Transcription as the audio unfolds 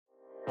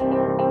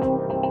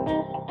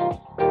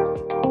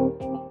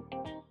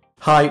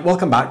Hi,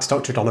 welcome back to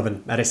Dr.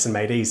 Donovan, Medicine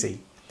Made Easy.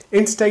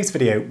 In today's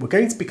video, we're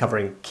going to be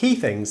covering key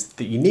things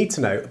that you need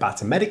to know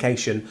about a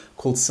medication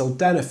called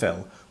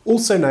Sildenafil,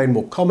 also known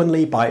more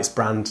commonly by its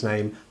brand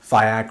name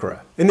Viagra.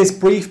 In this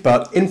brief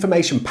but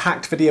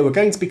information-packed video, we're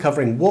going to be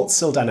covering what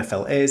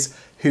Sildenafil is,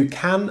 who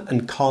can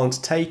and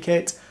can't take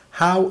it,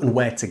 how and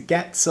where to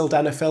get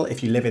Sildenafil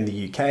if you live in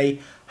the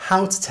UK,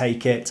 how to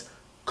take it,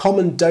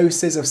 common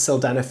doses of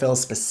Sildenafil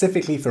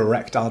specifically for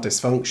erectile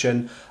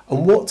dysfunction,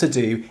 and what to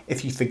do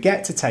if you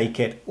forget to take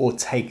it or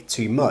take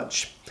too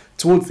much.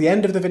 Towards the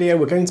end of the video,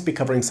 we're going to be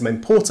covering some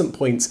important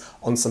points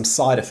on some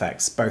side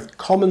effects, both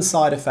common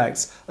side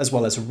effects as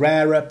well as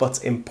rarer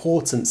but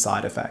important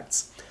side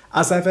effects.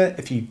 As ever,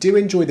 if you do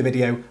enjoy the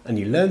video and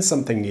you learn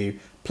something new,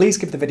 please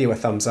give the video a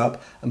thumbs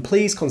up and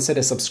please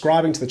consider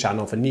subscribing to the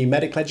channel for new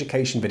medical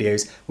education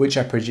videos which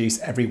I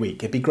produce every week.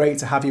 It'd be great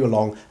to have you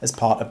along as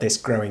part of this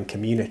growing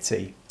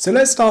community. So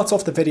let's start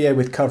off the video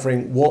with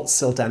covering what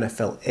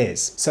Sildenafil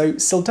is. So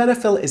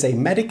Sildenafil is a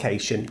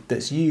medication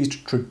that's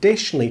used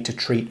traditionally to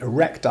treat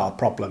erectile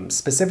problems,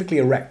 specifically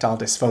erectile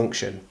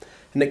dysfunction.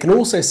 And it can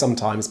also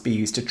sometimes be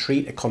used to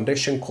treat a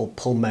condition called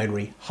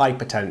pulmonary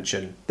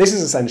hypertension. This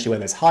is essentially when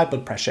there's high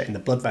blood pressure in the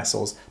blood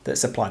vessels that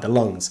supply the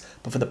lungs.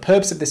 But for the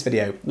purpose of this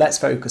video, let's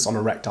focus on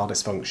erectile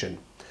dysfunction.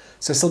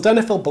 So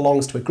Sildenafil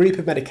belongs to a group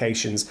of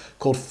medications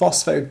called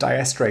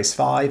phosphodiesterase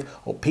 5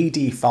 or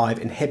PDE5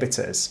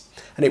 inhibitors.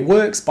 And it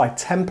works by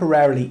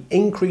temporarily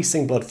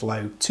increasing blood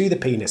flow to the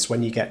penis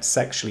when you get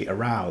sexually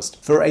aroused.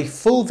 For a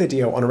full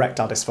video on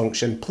erectile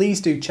dysfunction, please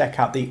do check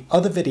out the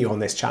other video on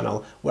this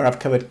channel where I've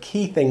covered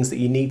key things that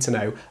you need to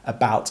know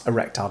about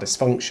erectile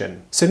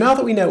dysfunction. So now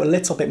that we know a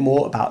little bit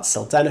more about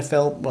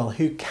Sildenafil, well,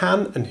 who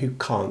can and who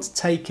can't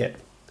take it?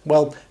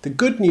 Well, the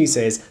good news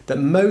is that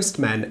most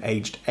men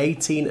aged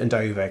 18 and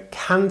over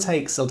can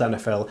take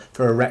Sildenafil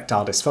for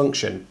erectile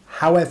dysfunction.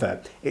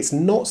 However, it's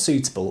not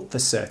suitable for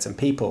certain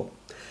people.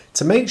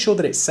 To make sure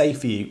that it's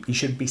safe for you, you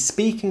should be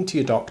speaking to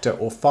your doctor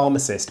or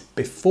pharmacist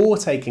before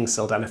taking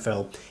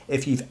Sildenafil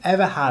if you've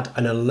ever had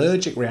an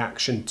allergic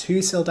reaction to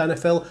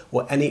Sildenafil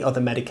or any other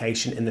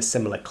medication in the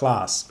similar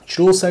class. You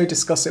should also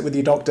discuss it with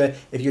your doctor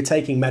if you're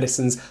taking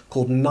medicines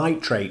called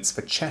nitrates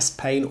for chest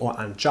pain or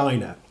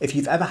angina, if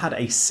you've ever had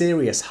a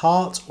serious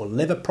heart or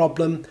liver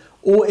problem,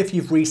 or if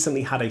you've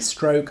recently had a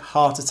stroke,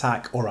 heart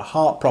attack, or a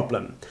heart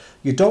problem.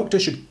 Your doctor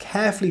should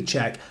carefully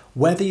check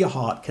whether your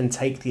heart can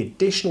take the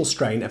additional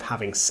strain of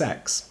having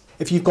sex.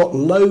 If you've got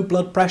low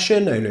blood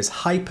pressure, known as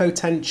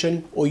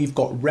hypotension, or you've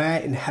got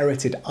rare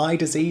inherited eye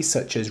disease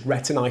such as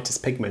retinitis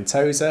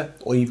pigmentosa,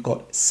 or you've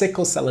got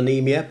sickle cell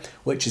anemia,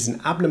 which is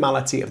an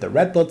abnormality of the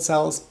red blood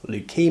cells,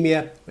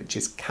 leukemia, which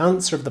is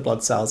cancer of the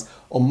blood cells,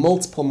 or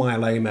multiple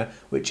myeloma,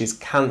 which is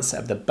cancer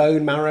of the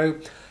bone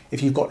marrow,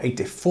 if you've got a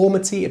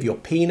deformity of your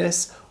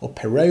penis, or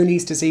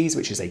Peyronie's disease,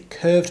 which is a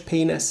curved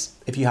penis,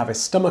 if you have a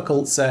stomach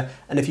ulcer,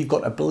 and if you've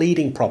got a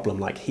bleeding problem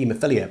like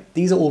haemophilia.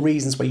 These are all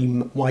reasons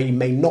why you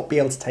may not be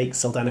able to take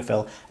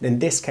Sildenafil, and in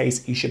this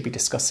case, you should be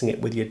discussing it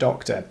with your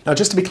doctor. Now,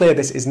 just to be clear,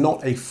 this is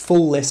not a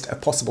full list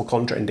of possible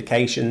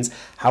contraindications.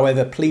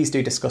 However, please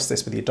do discuss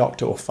this with your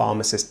doctor or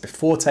pharmacist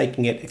before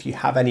taking it if you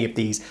have any of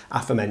these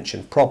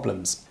aforementioned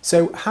problems.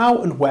 So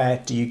how and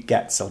where do you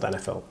get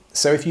Sildenafil?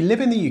 So if you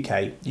live in the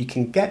UK, you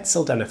can get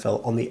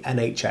Sildenafil on the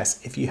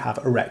NHS if you have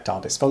erectile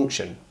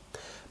dysfunction.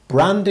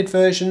 Branded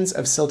versions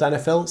of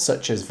Sildenafil,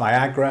 such as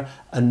Viagra,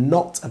 are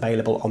not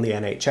available on the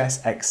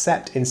NHS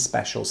except in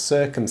special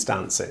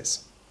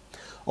circumstances.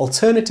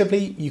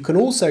 Alternatively, you can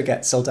also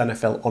get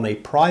Sildenafil on a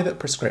private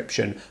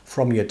prescription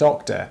from your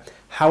doctor.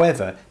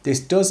 However, this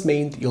does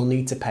mean that you'll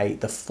need to pay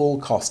the full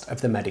cost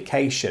of the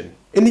medication.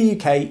 In the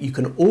UK, you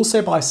can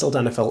also buy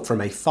Sildenafil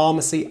from a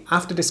pharmacy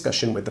after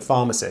discussion with the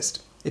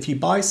pharmacist. If you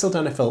buy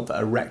Sildenafil for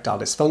erectile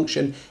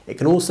dysfunction, it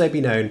can also be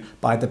known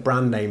by the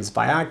brand names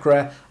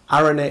Viagra,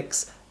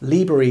 Aronix,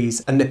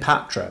 Liberize and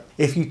Nipatra.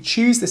 If you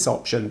choose this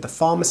option, the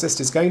pharmacist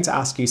is going to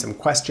ask you some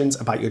questions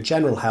about your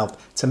general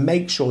health to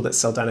make sure that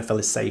Sildenafil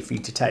is safe for you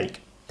to take.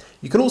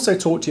 You can also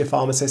talk to your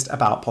pharmacist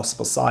about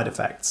possible side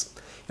effects.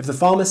 If the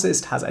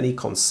pharmacist has any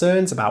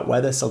concerns about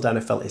whether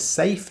Sildenafil is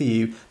safe for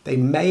you, they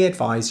may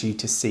advise you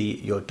to see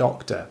your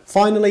doctor.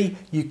 Finally,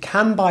 you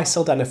can buy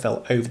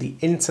Sildenafil over the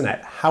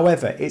internet.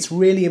 However, it's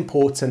really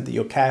important that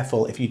you're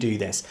careful if you do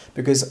this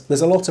because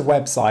there's a lot of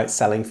websites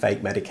selling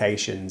fake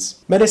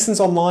medications.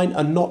 Medicines online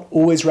are not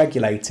always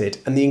regulated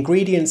and the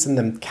ingredients in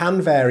them can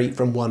vary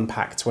from one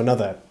pack to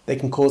another. They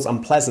can cause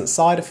unpleasant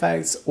side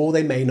effects or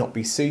they may not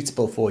be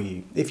suitable for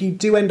you. If you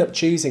do end up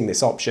choosing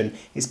this option,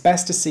 it's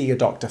best to see your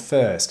doctor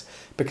first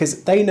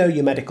because they know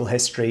your medical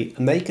history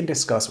and they can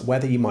discuss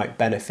whether you might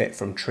benefit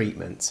from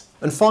treatment.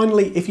 And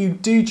finally, if you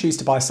do choose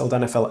to buy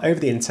Sildenafil over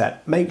the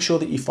internet, make sure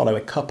that you follow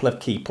a couple of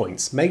key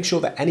points. Make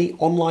sure that any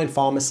online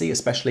pharmacy,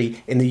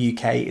 especially in the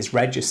UK, is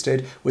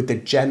registered with the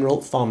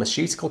General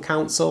Pharmaceutical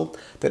Council,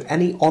 that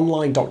any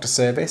online doctor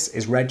service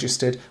is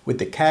registered with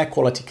the Care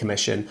Quality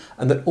Commission,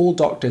 and that all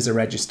doctors are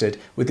registered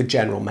with the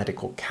General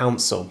Medical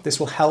Council.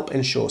 This will help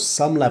ensure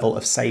some level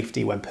of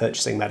safety when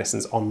purchasing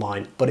medicines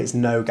online, but it's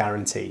no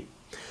guarantee.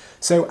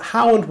 So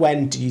how and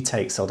when do you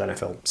take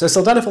sildenafil? So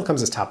sildenafil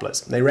comes as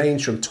tablets. They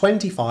range from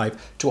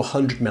 25 to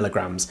 100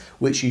 milligrams,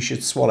 which you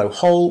should swallow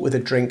whole with a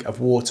drink of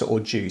water or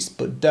juice,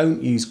 but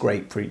don't use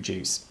grapefruit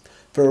juice.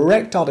 For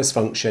erectile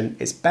dysfunction,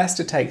 it's best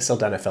to take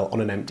sildenafil on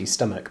an empty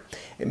stomach.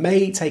 It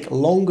may take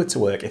longer to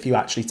work if you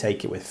actually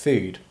take it with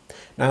food.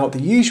 Now,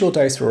 the usual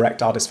dose for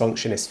erectile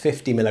dysfunction is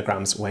 50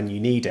 milligrams when you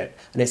need it,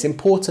 and it's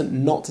important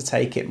not to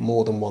take it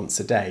more than once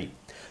a day.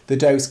 The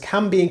dose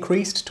can be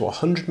increased to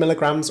 100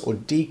 milligrams or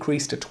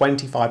decreased to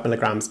 25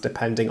 milligrams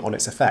depending on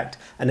its effect,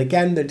 and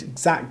again, the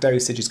exact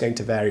dosage is going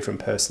to vary from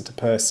person to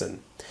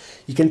person.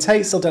 You can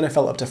take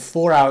sildenafil up to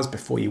 4 hours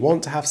before you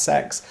want to have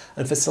sex,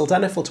 and for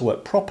sildenafil to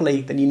work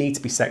properly, then you need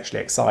to be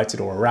sexually excited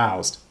or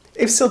aroused.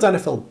 If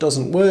sildenafil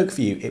doesn't work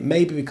for you, it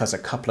may be because of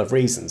a couple of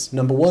reasons.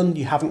 Number one,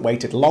 you haven't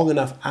waited long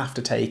enough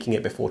after taking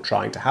it before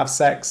trying to have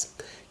sex.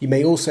 You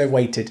may also have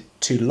waited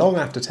too long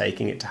after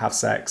taking it to have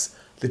sex.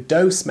 The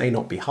dose may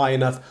not be high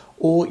enough,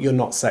 or you're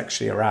not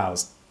sexually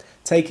aroused.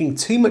 Taking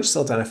too much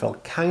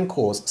sildenafil can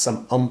cause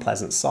some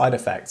unpleasant side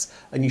effects,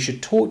 and you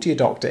should talk to your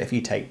doctor if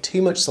you take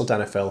too much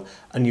sildenafil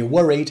and you're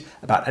worried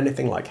about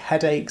anything like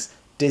headaches,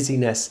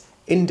 dizziness,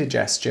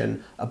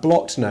 indigestion, a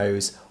blocked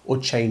nose, or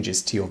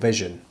changes to your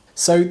vision.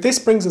 So this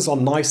brings us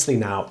on nicely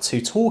now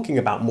to talking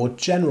about more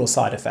general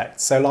side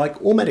effects. So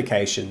like all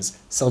medications,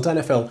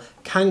 sildenafil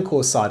can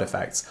cause side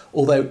effects,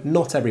 although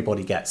not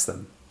everybody gets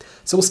them.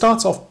 So we'll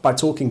start off by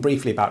talking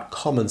briefly about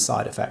common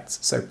side effects.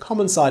 So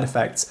common side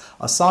effects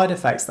are side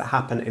effects that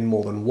happen in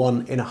more than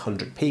 1 in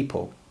 100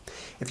 people.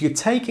 If you're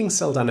taking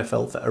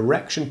sildenafil for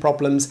erection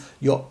problems,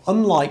 you're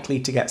unlikely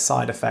to get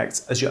side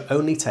effects as you're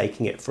only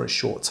taking it for a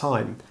short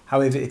time.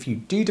 However, if you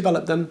do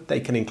develop them, they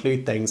can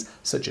include things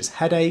such as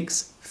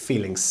headaches,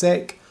 feeling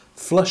sick,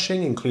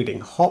 flushing,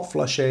 including hot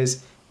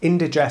flushes,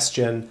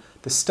 indigestion,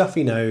 the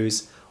stuffy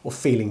nose, or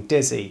feeling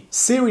dizzy.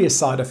 Serious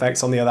side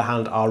effects, on the other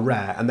hand, are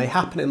rare and they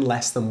happen in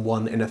less than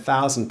 1 in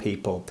 1,000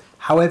 people.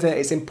 However,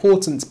 it's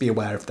important to be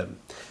aware of them.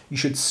 You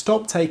should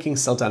stop taking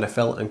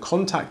sildenafil and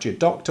contact your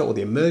doctor or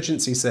the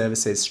emergency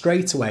services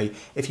straight away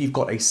if you've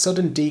got a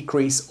sudden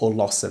decrease or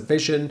loss of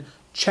vision,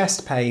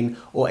 chest pain,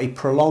 or a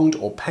prolonged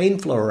or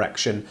painful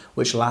erection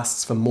which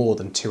lasts for more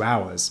than 2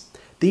 hours.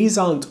 These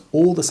aren't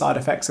all the side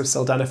effects of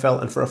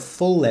sildenafil, and for a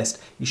full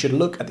list, you should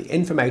look at the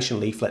information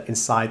leaflet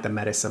inside the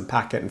medicine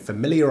packet and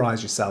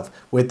familiarise yourself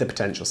with the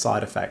potential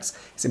side effects.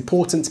 It's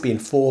important to be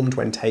informed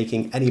when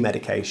taking any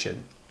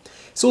medication.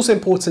 It's also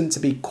important to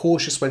be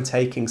cautious when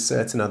taking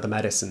certain other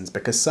medicines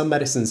because some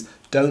medicines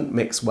don't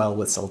mix well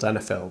with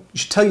sildenafil. You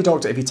should tell your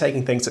doctor if you're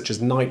taking things such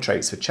as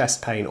nitrates for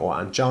chest pain or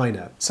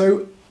angina.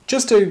 So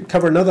just to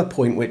cover another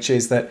point, which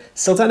is that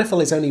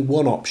sildenafil is only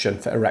one option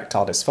for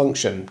erectile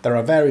dysfunction. There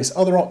are various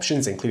other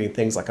options, including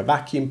things like a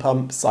vacuum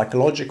pump,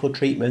 psychological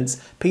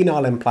treatments,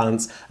 penile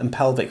implants, and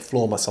pelvic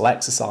floor muscle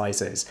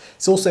exercises.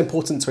 It's also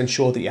important to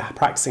ensure that you're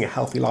practicing a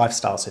healthy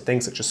lifestyle, so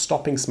things such as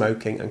stopping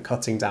smoking and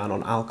cutting down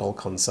on alcohol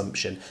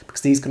consumption,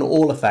 because these can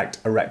all affect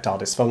erectile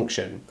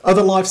dysfunction.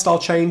 Other lifestyle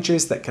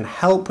changes that can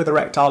help with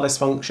erectile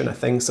dysfunction are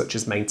things such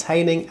as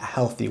maintaining a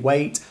healthy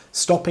weight,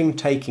 stopping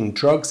taking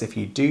drugs if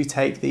you do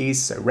take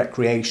these, so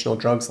recreational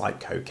drugs like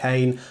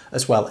cocaine,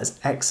 as well as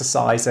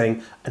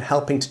exercising and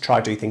helping to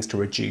try to do things to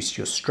reduce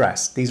your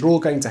stress. These are all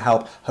going to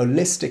help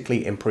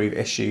holistically improve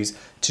issues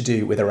to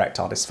do with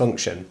erectile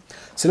dysfunction.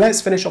 So let's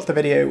finish off the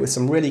video with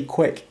some really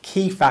quick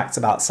key facts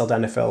about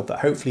sildenafil that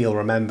hopefully you'll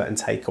remember and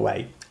take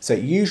away. So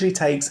it usually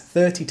takes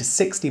 30 to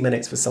 60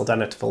 minutes for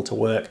sildenafil to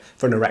work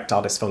for an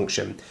erectile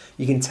dysfunction.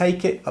 You can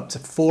take it up to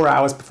 4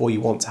 hours before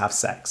you want to have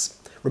sex.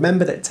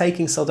 Remember that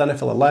taking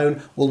sildenafil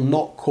alone will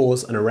not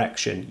cause an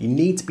erection. You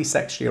need to be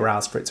sexually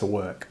aroused for it to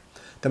work.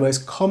 The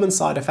most common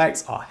side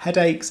effects are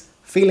headaches,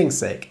 feeling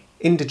sick,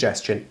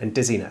 indigestion, and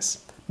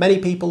dizziness. Many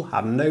people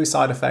have no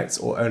side effects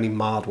or only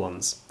mild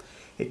ones.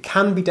 It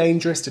can be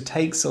dangerous to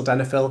take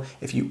sildenafil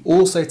if you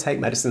also take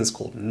medicines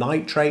called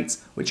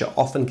nitrates, which are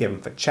often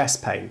given for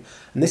chest pain.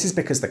 And this is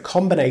because the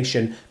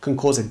combination can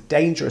cause a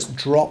dangerous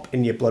drop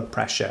in your blood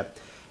pressure.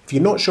 If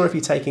you're not sure if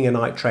you're taking a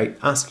nitrate,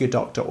 ask your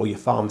doctor or your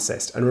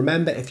pharmacist. And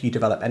remember, if you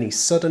develop any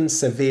sudden,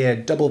 severe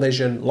double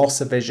vision, loss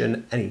of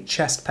vision, any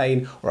chest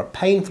pain, or a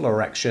painful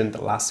erection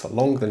that lasts for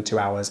longer than 2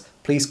 hours,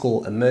 please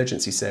call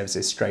emergency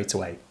services straight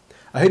away.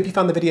 I hope you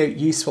found the video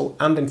useful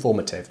and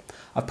informative.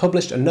 I've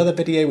published another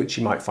video which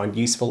you might find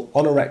useful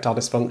on erectile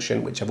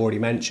dysfunction, which I've already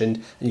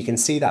mentioned, and you can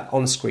see that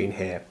on screen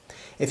here.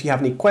 If you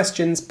have any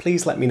questions,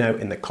 please let me know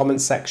in the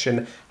comments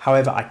section.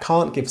 However, I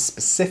can't give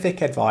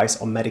specific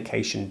advice on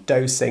medication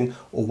dosing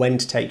or when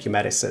to take your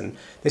medicine.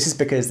 This is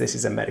because this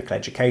is a medical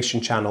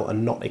education channel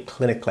and not a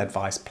clinical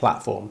advice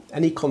platform.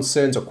 Any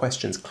concerns or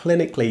questions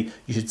clinically,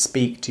 you should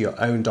speak to your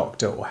own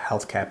doctor or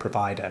healthcare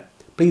provider.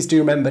 Please do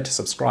remember to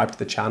subscribe to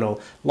the channel,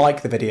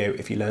 like the video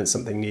if you learned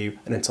something new,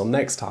 and until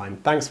next time,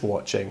 thanks for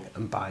watching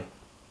and bye.